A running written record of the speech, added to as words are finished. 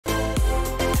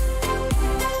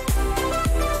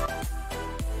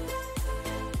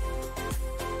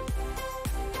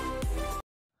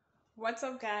What's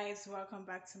up, guys? Welcome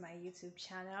back to my YouTube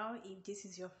channel. If this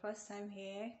is your first time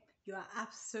here, you are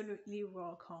absolutely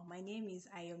welcome. My name is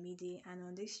Ayomide, and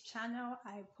on this channel,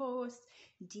 I post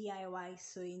DIY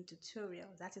sewing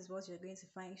tutorials. That is what you're going to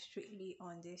find strictly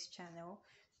on this channel.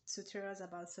 Tutorials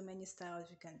about so many styles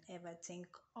you can ever think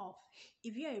of.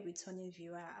 If you're a returning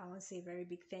viewer, I want to say a very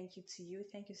big thank you to you.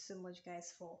 Thank you so much,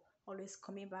 guys, for always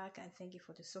coming back, and thank you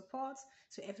for the support.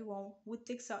 So everyone who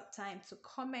takes out time to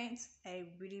comment, I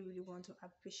really want to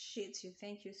appreciate you.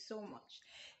 Thank you so much.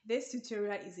 This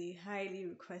tutorial is a highly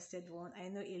requested one. I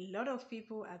know a lot of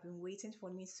people have been waiting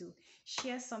for me to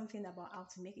share something about how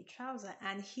to make a trouser,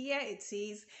 and here it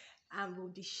is. I will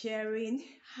be sharing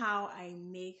how I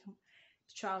make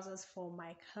trousers for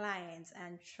my clients,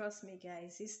 and trust me,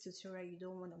 guys, this tutorial, you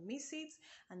don't want to miss it,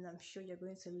 and I'm sure you're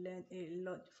going to learn a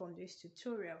lot from this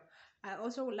tutorial. I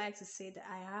also would like to say that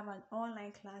I have an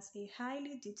online class, a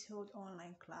highly detailed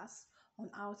online class on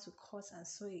how to cut and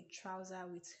sew a trouser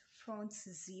with front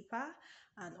zipper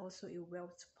and also a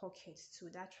welt pocket too.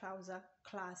 That trouser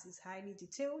class is highly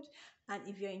detailed, and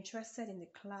if you're interested in the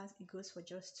class, it goes for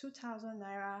just 2,000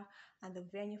 naira, and the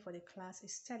venue for the class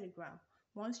is Telegram.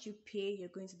 Once you pay, you're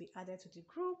going to be added to the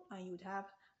group and you would have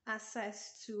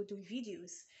access to the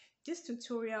videos. This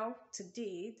tutorial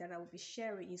today that I will be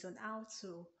sharing is on how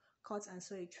to cut and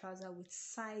sew a trouser with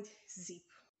side zip.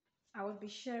 I will be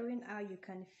sharing how you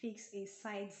can fix a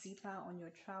side zipper on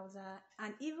your trouser,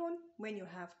 and even when you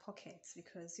have pockets,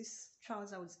 because this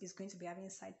trouser is going to be having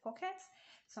side pockets.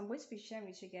 So I'm going to be sharing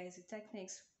with you guys the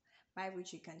techniques by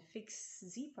which you can fix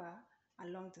zipper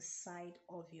along the side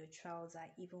of your trouser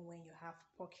even when you have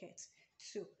pockets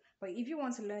too. But if you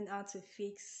want to learn how to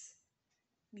fix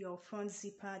your front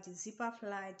zipper, the zipper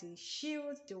fly, the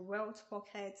shield, the welt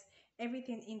pockets,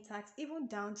 everything intact, even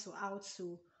down to how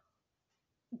to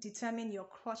determine your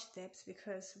crotch depth,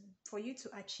 because for you to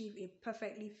achieve a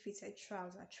perfectly fitted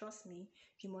trouser, trust me,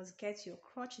 you must get your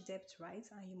crotch depth right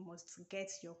and you must get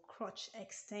your crotch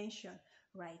extension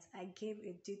right. I gave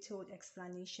a detailed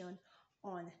explanation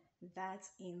on that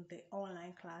in the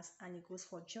online class, and it goes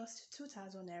for just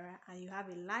 2,000 naira, and you have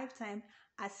a lifetime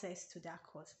access to that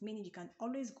course, meaning you can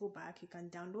always go back, you can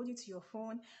download it to your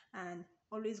phone and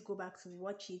always go back to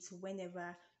watch it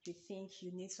whenever you think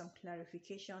you need some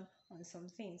clarification on some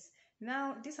things.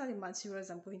 Now, these are the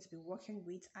materials I'm going to be working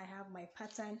with. I have my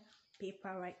pattern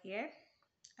paper right here.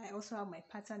 I also have my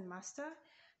pattern master.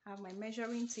 I have my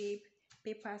measuring tape,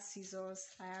 paper, scissors.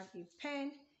 I have a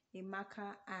pen, a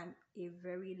marker, and a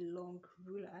very long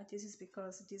ruler. This is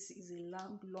because this is a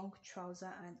long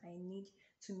trouser and I need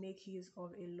to make use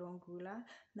of a long ruler.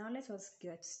 Now let us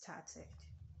get started.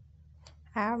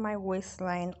 I have my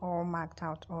waistline all marked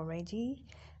out already,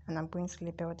 and I'm going to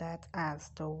label that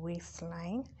as the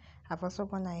waistline. I've also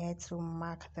gone ahead to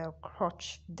mark the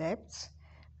crotch depth,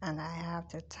 and I have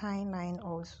the tie line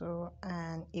also,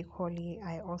 and equally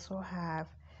I also have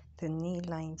the knee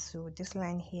line. So this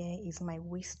line here is my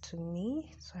waist to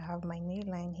knee, so I have my knee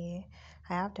line here.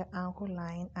 I have the ankle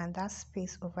line, and that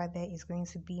space over there is going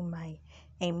to be my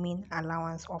mean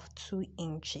allowance of 2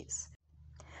 inches.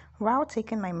 While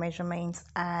taking my measurements,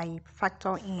 I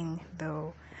factor in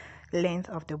the length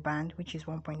of the band, which is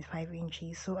 1.5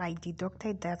 inches. So I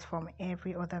deducted that from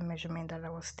every other measurement that I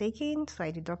was taking. So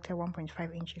I deducted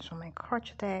 1.5 inches from my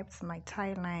crotch depth, my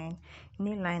tie line,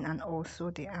 knee line, and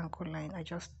also the ankle line. I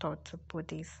just thought to put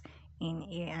this in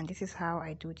here, and this is how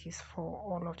I do this for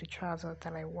all of the trousers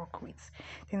that I work with.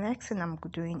 The next thing I'm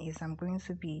doing is I'm going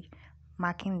to be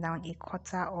marking down a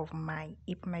quarter of my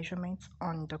hip measurement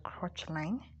on the crotch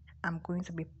line. I'm going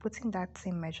to be putting that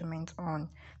same measurement on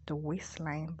the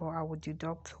waistline, but I will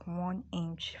deduct 1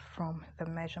 inch from the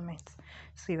measurement.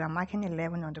 So if I'm marking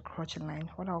 11 on the crotch line,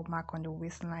 what I'll mark on the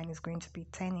waistline is going to be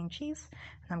 10 inches,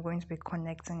 and I'm going to be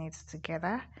connecting it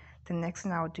together. The next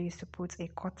thing I'll do is to put a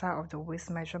quarter of the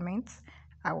waist measurement.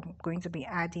 I'm going to be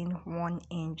adding 1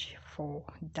 inch for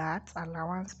that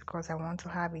allowance because I want to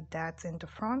have a dart in the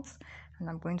front, and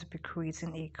I'm going to be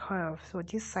creating a curve. So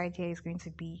this side here is going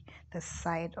to be the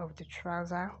side of the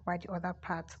trouser, while the other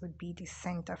part would be the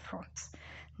center front.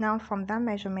 Now from that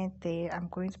measurement there, I'm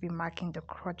going to be marking the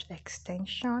crotch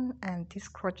extension, and this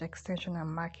crotch extension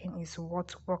I'm marking is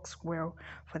what works well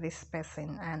for this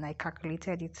person, and I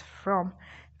calculated it from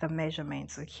the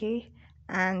measurements. Okay,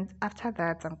 and after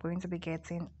that I'm going to be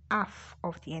getting half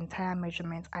of the entire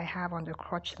measurement I have on the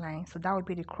crotch line. So that would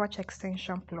be the crotch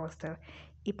extension plus the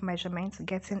hip measurement.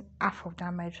 Getting half of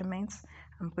that measurement,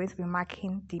 I'm going to be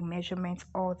marking the measurement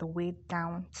all the way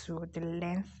down to the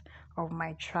length of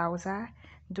my trouser.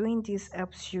 Doing this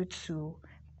helps you to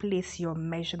place your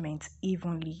measurements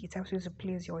evenly. It helps you to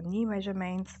place your knee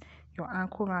measurements, your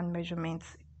ankle round measurements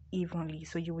evenly.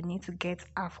 So you will need to get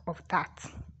half of that.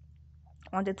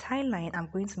 On the tie line, I'm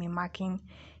going to be marking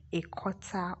a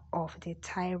quarter of the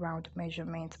tie round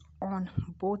measurement on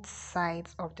both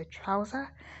sides of the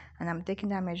trouser, and I'm taking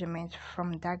that measurement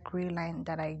from that gray line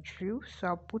that I drew. So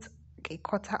I'll put a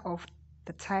quarter of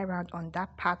the tie round on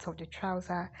that part of the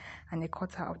trouser and a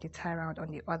quarter of the tie round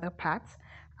on the other part.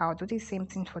 I'll do the same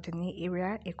thing for the knee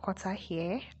area, a quarter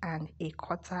here and a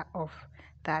quarter of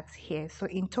that here. So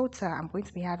in total, I'm going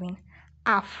to be having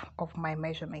half of my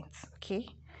measurements. Okay,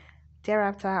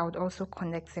 thereafter I would also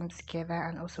connect them together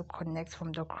and also connect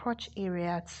from the crotch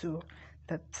area to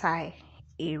the thigh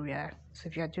area. So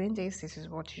if you're doing this is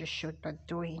what you should be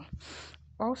doing.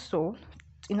 Also,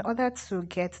 in order to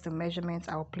get the measurements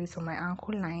I'll place on my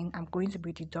ankle line, I'm going to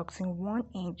be deducting 1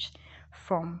 inch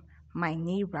from my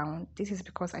knee round. This is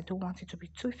because I don't want it to be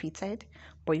too fitted,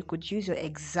 but you could use your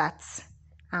exact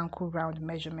ankle round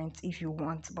measurement if you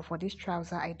want, but for this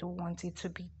trouser I don't want it to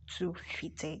be too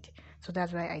fitted, so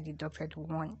that's why I deducted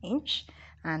 1 inch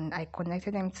and I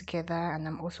connected them together, and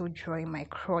I'm also drawing my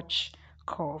crotch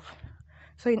curve.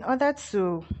 So in order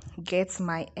to get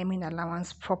my hemming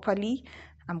allowance properly,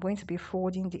 I'm going to be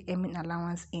folding the hemming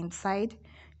allowance inside.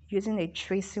 Using a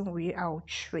tracing wheel, I'll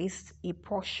trace a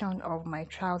portion of my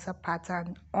trouser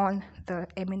pattern on the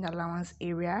hemming allowance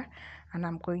area, and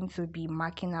I'm going to be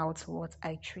marking out what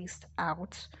I traced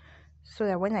out so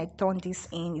that when I turn this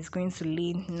in, it's going to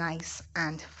lay nice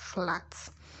and flat.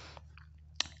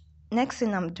 Next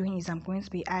thing I'm doing is I'm going to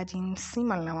be adding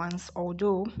seam allowance,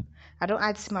 although I don't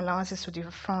add seam allowances to the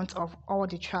front of all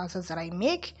the trousers that I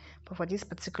make, but for this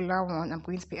particular one I'm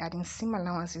going to be adding seam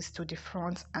allowances to the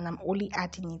front, and I'm only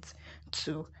adding it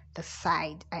to the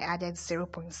side. I added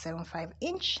 0.75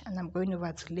 inch and I'm going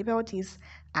over to label this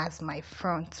as my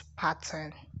front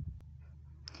pattern.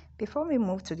 Before we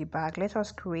move to the back, let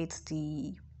us create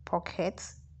the pocket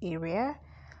area.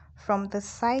 From the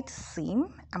side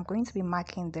seam, I'm going to be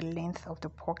marking the length of the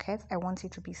pocket. I want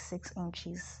it to be 6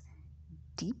 inches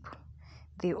deep.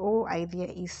 The whole idea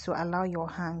is to allow your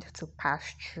hand to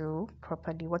pass through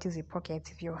properly. What is a pocket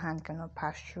if your hand cannot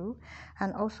pass through?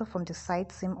 And also from the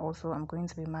side seam also, I'm going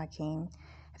to be marking,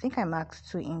 I think I marked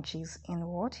 2 inches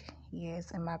inward.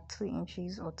 Yes, I marked 2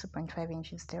 inches or 2.5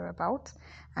 inches thereabout.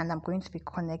 And I'm going to be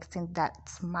connecting that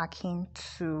marking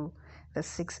to the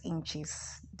 6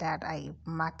 inches that I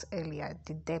marked earlier,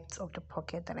 the depth of the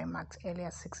pocket that I marked earlier,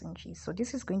 6 inches. So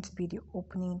this is going to be the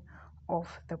opening of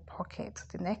the pocket.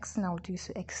 The next thing I'll do is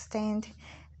to extend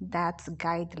that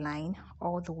guideline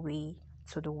all the way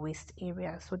to the waist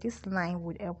area. So this line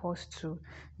would help us to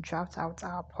draft out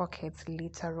our pockets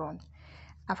later on.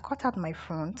 I've cut out my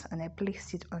front and I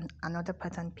placed it on another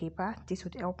pattern paper. This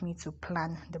would help me to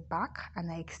plan the back, and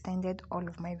I extended all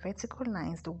of my vertical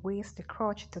lines, the waist, the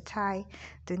crotch, the thigh,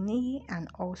 the knee, and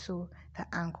also the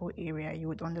ankle area. You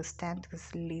would understand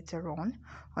this later on.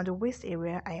 On the waist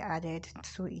area, I added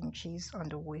 2 inches on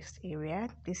the waist area.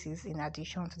 This is in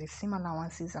addition to the seam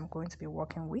allowances I'm going to be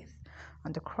working with.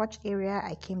 On the crotch area,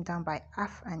 I came down by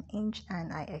half an inch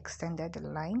and I extended the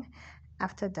line.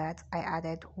 After that, I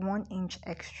added 1 inch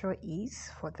extra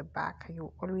ease for the back.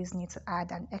 You always need to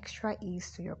add an extra ease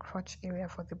to your crotch area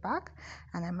for the back,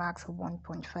 and I marked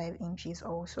 1.5 inches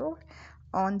also.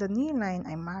 On the knee line,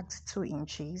 I marked 2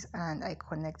 inches and I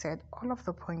connected all of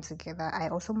the points together. I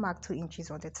also marked 2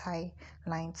 inches on the thigh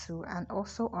line too, and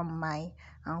also on my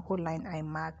ankle line, I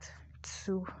marked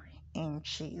 2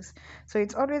 inches. So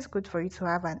it's always good for you to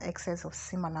have an excess of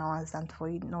seam allowance than for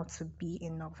it not to be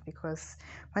enough, because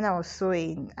when I was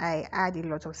sewing I had a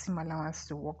lot of seam allowance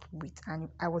to work with and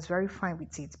I was very fine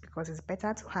with it, because it's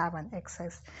better to have an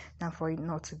excess than for it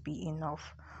not to be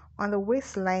enough. On the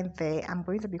waistline there, I'm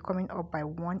going to be coming up by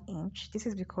 1 inch. This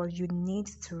is because you need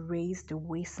to raise the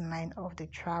waistline of the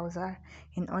trouser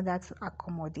in order to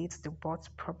accommodate the butt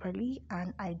properly,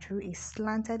 and I drew a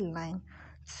slanted line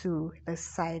to the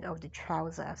side of the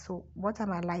trouser. So what I'm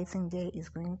highlighting there is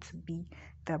going to be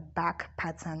the back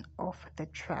pattern of the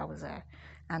trouser,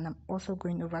 and I'm also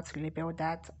going over to label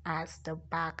that as the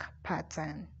back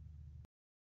pattern.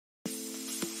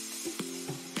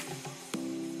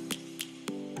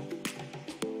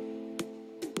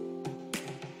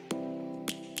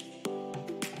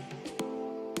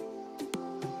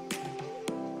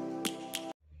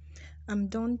 I'm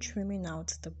done trimming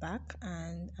out the back,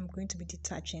 and I'm going to be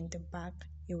detaching the back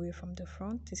away from the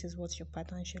front. This is what your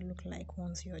pattern should look like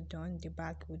once you're done. The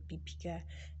back would be bigger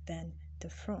than the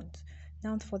front.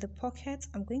 Now for the pocket,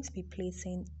 I'm going to be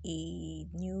placing a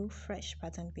new fresh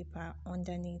pattern paper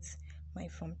underneath my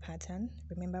front pattern.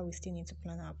 Remember, we still need to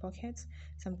plan our pockets,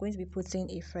 so I'm going to be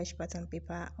putting a fresh pattern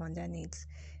paper underneath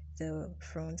the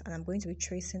front, and I'm going to be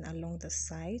tracing along the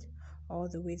side all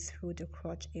the way through the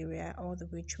crotch area, all the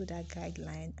way through that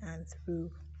guideline and through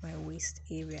my waist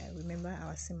area. Remember,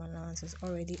 our seam allowance is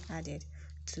already added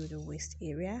to the waist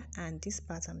area, and this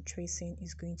part I'm tracing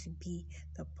is going to be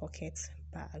the pocket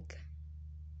bag.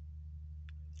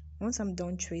 Once I'm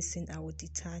done tracing, I will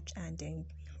detach and then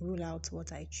rule out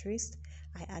what I traced.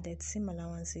 I added seam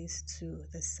allowances to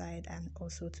the side and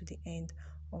also to the end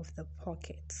of the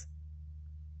pocket.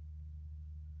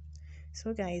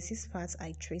 So guys, this part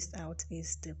I traced out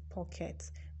is the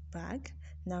pocket bag.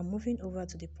 Now moving over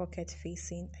to the pocket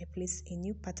facing, I place a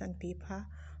new pattern paper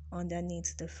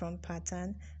underneath the front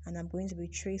pattern, and I'm going to be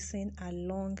tracing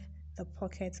along the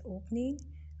pocket opening.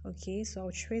 Okay, so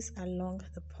I'll trace along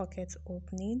the pocket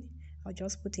opening. I'll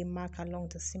just put a mark along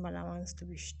the seam allowance to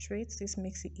be straight. This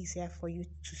makes it easier for you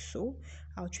to sew.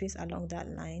 I'll trace along that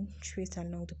line, trace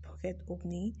along the pocket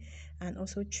opening, and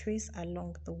also trace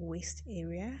along the waist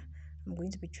area. I'm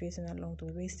going to be tracing along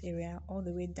the waist area all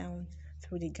the way down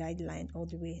through the guideline, all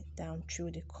the way down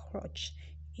through the crotch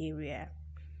area.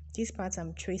 This part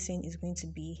I'm tracing is going to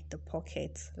be the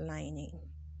pocket lining.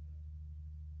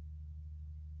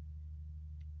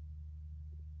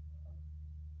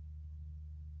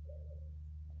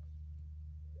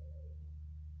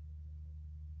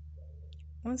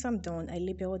 Once I'm done, I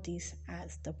label this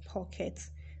as the pocket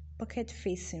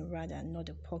facing rather, not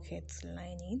the pocket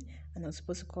lining, and I'm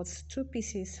supposed to cut 2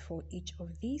 pieces for each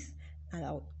of these, and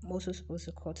I'm also supposed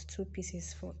to cut 2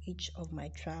 pieces for each of my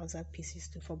trouser pieces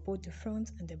too, for both the front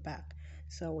and the back.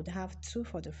 So I would have 2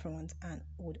 for the front and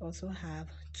would also have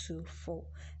 2 for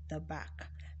the back.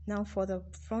 Now for the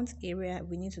front area,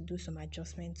 we need to do some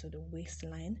adjustment to the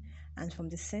waistline, and from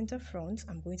the center front,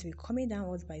 I'm going to be coming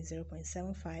downwards by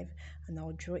 0.75, and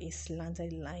I'll draw a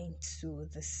slanted line to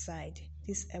the side.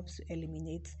 This helps to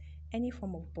eliminate any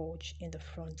form of bulge in the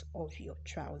front of your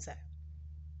trouser.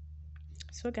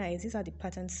 So guys, these are the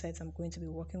pattern sets I'm going to be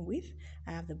working with.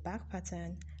 I have the back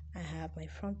pattern, I have my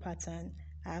front pattern,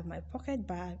 I have my pocket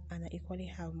bag, and I equally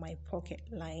have my pocket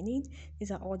lining.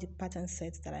 These are all the pattern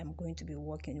sets that I'm going to be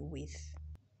working with.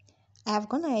 I have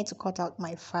gone ahead to cut out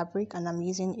my fabric, and I'm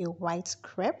using a white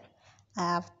crepe. I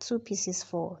have 2 pieces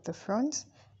for the front.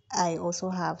 I also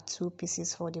have 2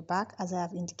 pieces for the back, as I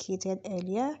have indicated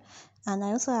earlier. And I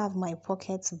also have my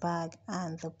pocket bag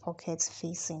and the pocket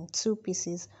facing, 2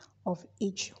 pieces of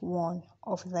each one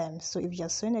of them. So if you're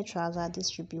sewing a trouser, this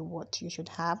should be what you should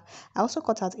have. I also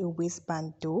cut out a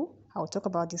waistband though. I'll talk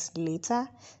about this later.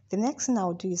 The next thing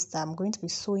I'll do is that I'm going to be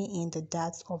sewing in the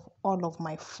darts of all of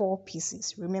my 4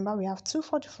 pieces. Remember, we have 2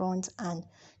 for the front and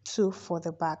 2 for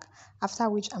the back. After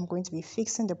which I'm going to be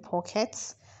fixing the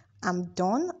pockets. I'm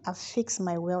done. I've fixed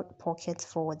my welt pocket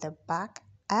for the back.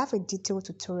 I have a detailed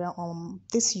tutorial on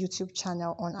this YouTube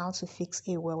channel on how to fix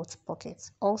a welt pocket.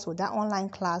 Also, that online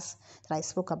class that I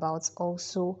spoke about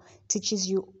also teaches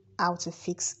you how to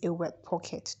fix a welt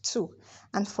pocket too.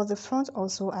 And for the front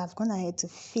also, I've gone ahead to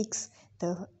fix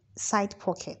the side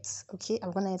pockets. Okay,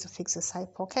 I'm gonna have to fix the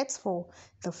side pockets for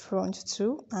the front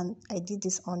too, and I did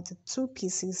this on the 2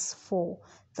 pieces for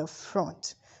the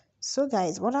front. So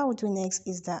guys, what I will do next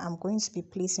is that I'm going to be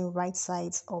placing right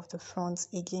sides of the front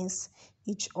against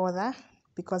each other,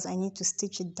 because I need to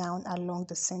stitch it down along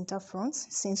the center front,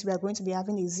 since we are going to be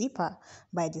having a zipper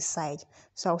by the side.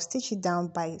 So I'll stitch it down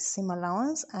by seam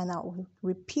allowance, and I'll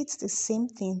repeat the same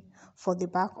thing for the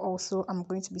back also. I'm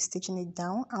going to be stitching it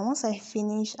down, and once I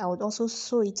finish, I would also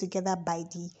sew it together by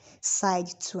the side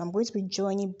too. I'm going to be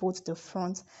joining both the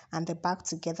front and the back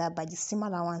together by the seam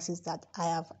allowances that I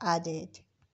have added.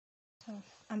 So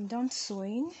I'm done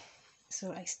sewing.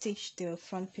 So I stitched the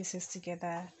front pieces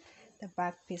together, the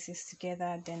back pieces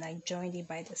together, then I joined it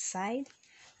by the side.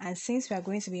 And since we are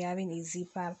going to be having a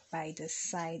zipper by the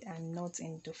side and not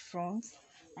in the front,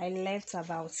 I left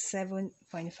about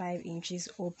 7.5 inches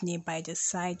opening by the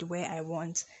side where I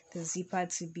want the zipper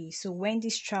to be. So when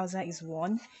this trouser is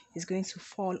worn, it's going to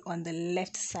fall on the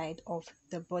left side of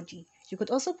the body. You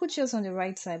could also put yours on the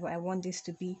right side, but I want this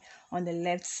to be on the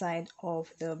left side of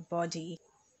the body.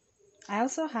 I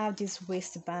also have this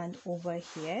waistband over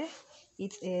here.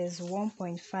 It is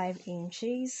 1.5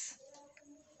 inches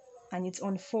and it's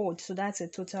on fold, so that's a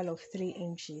total of 3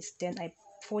 inches. Then I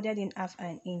folded in half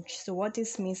an inch. So what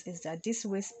this means is that this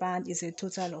waistband is a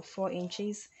total of 4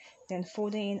 inches. Then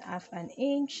folding in half an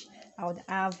inch, I would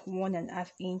have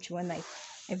 1.5 inch when I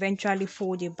eventually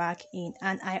fold it back in.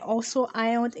 And I also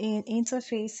ironed in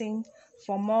interfacing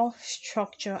for more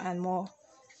structure and more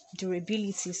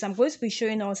durability. So I'm going to be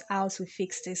showing us how to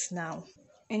fix this now.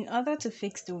 In order to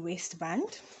fix the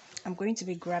waistband, I'm going to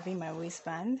be grabbing my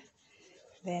waistband.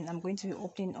 Then I'm going to be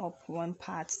opening up one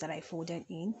part that I folded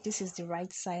in. This is the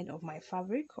right side of my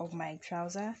fabric of my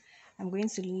trouser. I'm going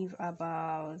to leave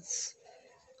about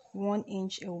 1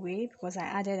 inch away because I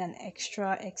added an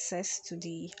extra excess to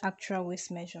the actual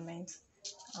waist measurement.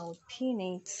 I'll pin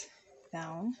it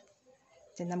down.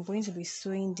 Then I'm going to be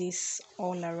sewing this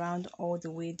all around all the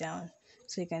way down.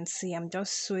 So you can see I'm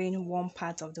just sewing one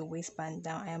part of the waistband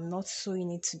down. I am not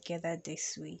sewing it together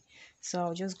this way. So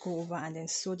I'll just go over and then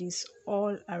sew this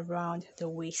all around the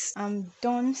waist. I'm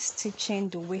done stitching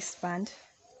the waistband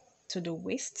to the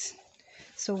waist.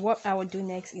 So what I will do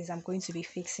next is I'm going to be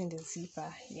fixing the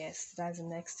zipper. Yes, that's the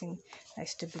next thing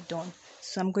that's to be done.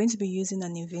 So I'm going to be using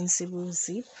an invincible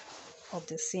zip of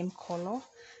the same color,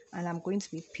 and I'm going to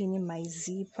be pinning my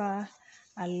zipper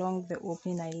along the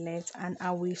opening I left, and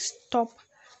I will stop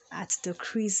at the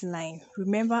crease line.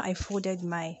 Remember, I folded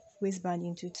my waistband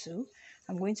into two.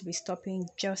 I'm going to be stopping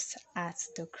just at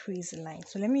the crease line.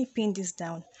 So let me pin this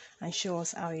down and show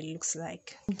us how it looks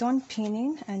like. I'm done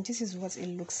pinning, and this is what it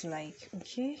looks like.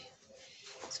 Okay,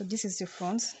 so this is the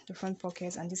front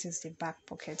pocket, and this is the back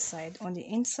pocket side. On the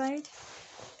inside,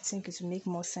 I think it will make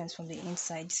more sense from the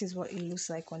inside. This is what it looks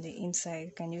like on the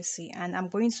inside. Can you see? And I'm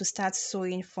going to start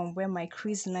sewing from where my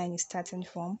crease line is starting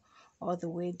from all the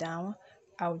way down.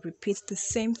 I'll repeat the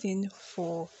same thing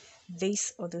for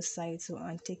this other side, so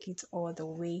I'll take it all the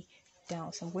way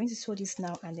down. So I'm going to sew this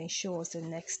now and then show us the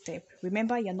next step.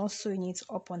 Remember, you're not sewing it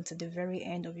up until the very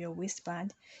end of your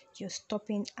waistband. You're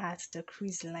stopping at the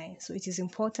crease line. So it is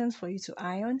important for you to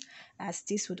iron, as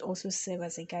this would also serve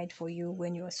as a guide for you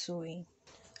when you are sewing.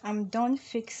 I'm done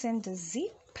fixing the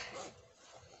zip.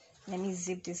 Let me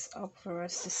zip this up for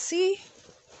us to see.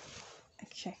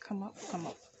 Okay, come up.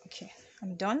 Okay,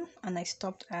 I'm done, and I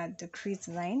stopped at the crease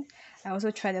line. I also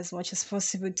tried as much as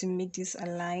possible to make this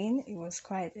align. It was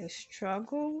quite a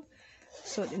struggle.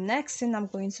 So the next thing I'm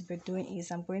going to be doing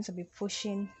is I'm going to be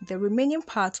pushing the remaining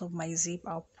part of my zip.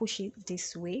 I'll push it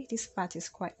this way. This part is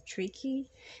quite tricky,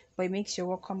 but it makes your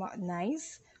work come out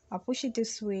nice. I'll push it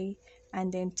this way and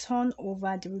then turn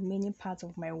over the remaining part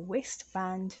of my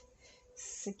waistband.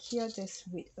 Secure this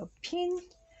with a pin,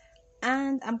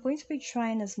 and I'm going to be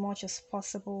trying as much as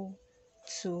possible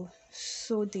to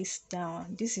sew this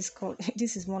down. This is called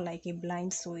this is more like a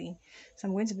blind sewing. So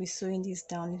I'm going to be sewing this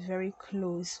down very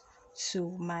close to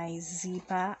my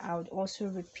zipper. I would also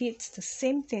repeat the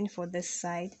same thing for this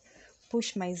side.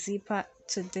 Push my zipper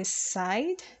to this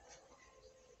side,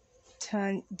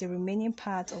 turn the remaining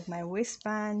part of my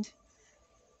waistband,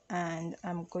 and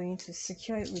I'm going to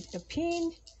secure it with a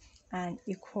pin and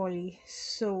equally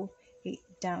sew it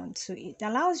down, so it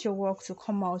allows your work to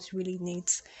come out really neat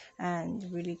and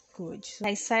really good. So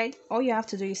I said all you have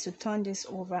to do is to turn this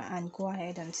over and go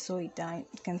ahead and sew it down.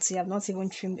 You can see I've not even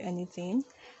trimmed anything,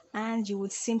 and you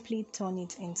would simply turn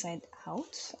it inside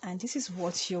out, and this is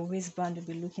what your waistband will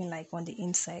be looking like on the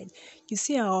inside. You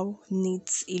see how neat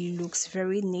it looks,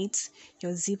 very neat.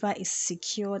 Your zipper is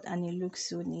secured and it looks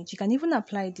so neat. You can even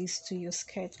apply this to your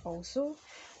skirt also.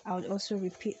 I would also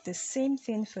repeat the same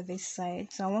thing for this side.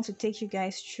 So I want to take you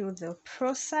guys through the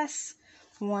process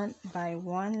one by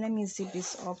one. Let me zip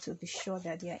this up to be sure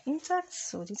that they are intact.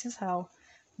 So this is how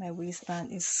my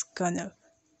waistband is gonna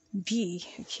be.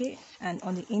 Okay, and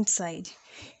on the inside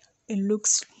it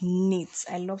looks neat.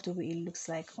 I love the way it looks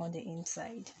like on the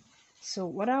inside. So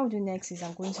what I'll do next is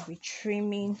I'm going to be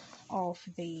trimming off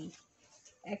the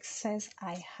excess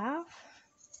I have.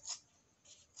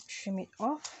 Trim it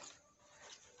off.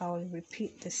 I'll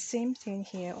repeat the same thing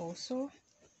here also.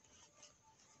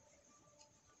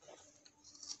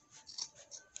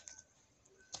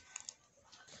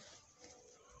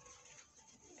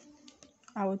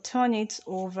 I will turn it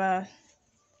over,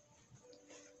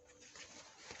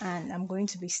 and I'm going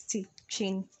to be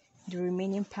stitching the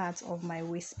remaining part of my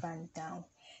waistband down.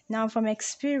 Now from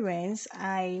experience,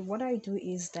 what I do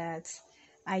is that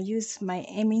I use my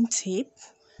hemming tape.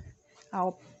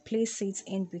 I'll place it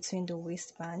in between the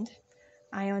waistband,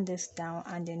 iron this down,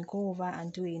 and then go over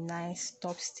and do a nice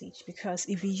top stitch, because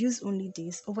if you use only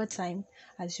this, over time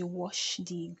as you wash,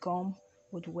 the gum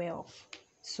would wear off.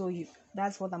 So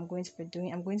that's what I'm going to be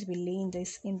doing. I'm going to be laying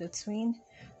this in between.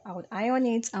 I would iron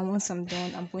it, and once I'm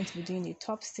done, I'm going to be doing a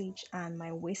top stitch, and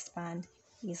my waistband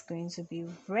is going to be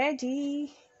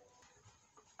ready.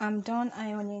 I'm done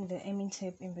ironing the hemming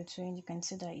tape in between. You can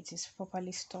see that it is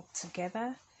properly stuck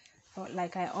together. But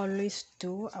like I always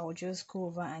do, I will just go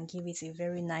over and give it a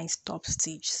very nice top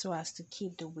stitch so as to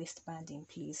keep the waistband in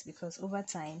place, because over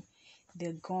time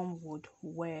the gum would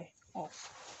wear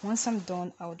off. Once I'm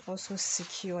done, I would also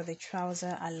secure the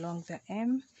trouser along the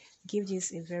hem, give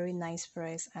this a very nice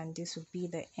press, and this will be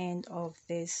the end of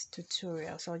this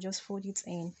tutorial. So I'll just fold it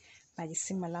in by the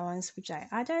seam allowance which I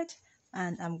added,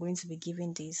 and I'm going to be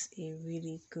giving this a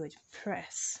really good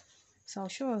press. So I'll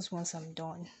show us once I'm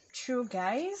done. True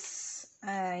guys,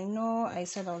 I know I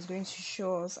said I was going to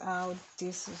show us how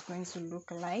this is going to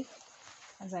look like,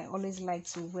 as I always like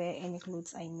to wear any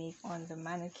clothes I make on the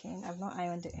mannequin. I've not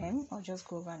ironed the hem. I'll just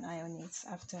go over and iron it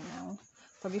after now.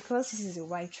 But because this is a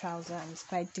white trouser and it's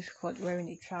quite difficult wearing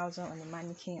a trouser on the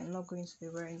mannequin, I'm not going to be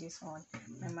wearing this on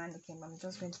my mannequin, but I'm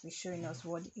just going to be showing us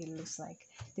what it looks like.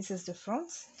 This is the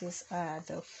front. These are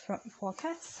the front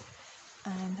pockets,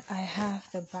 and I have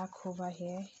the back over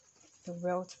here, the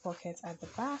welt pocket at the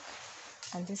back,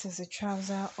 and this is the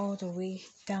trouser all the way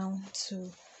down to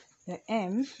the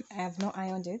hem. I have not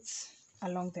ironed it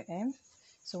along the hem,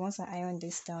 so once I iron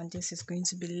this down, this is going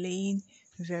to be laying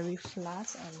very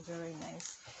flat and very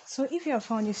nice. So if you have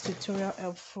found this tutorial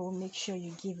helpful, make sure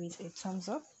you give it a thumbs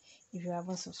up. If you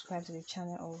haven't subscribed to the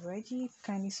channel already,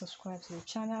 kindly subscribe to the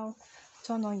channel,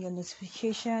 turn on your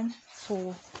notification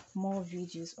for more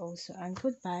videos also, and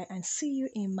goodbye and see you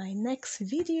in my next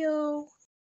video.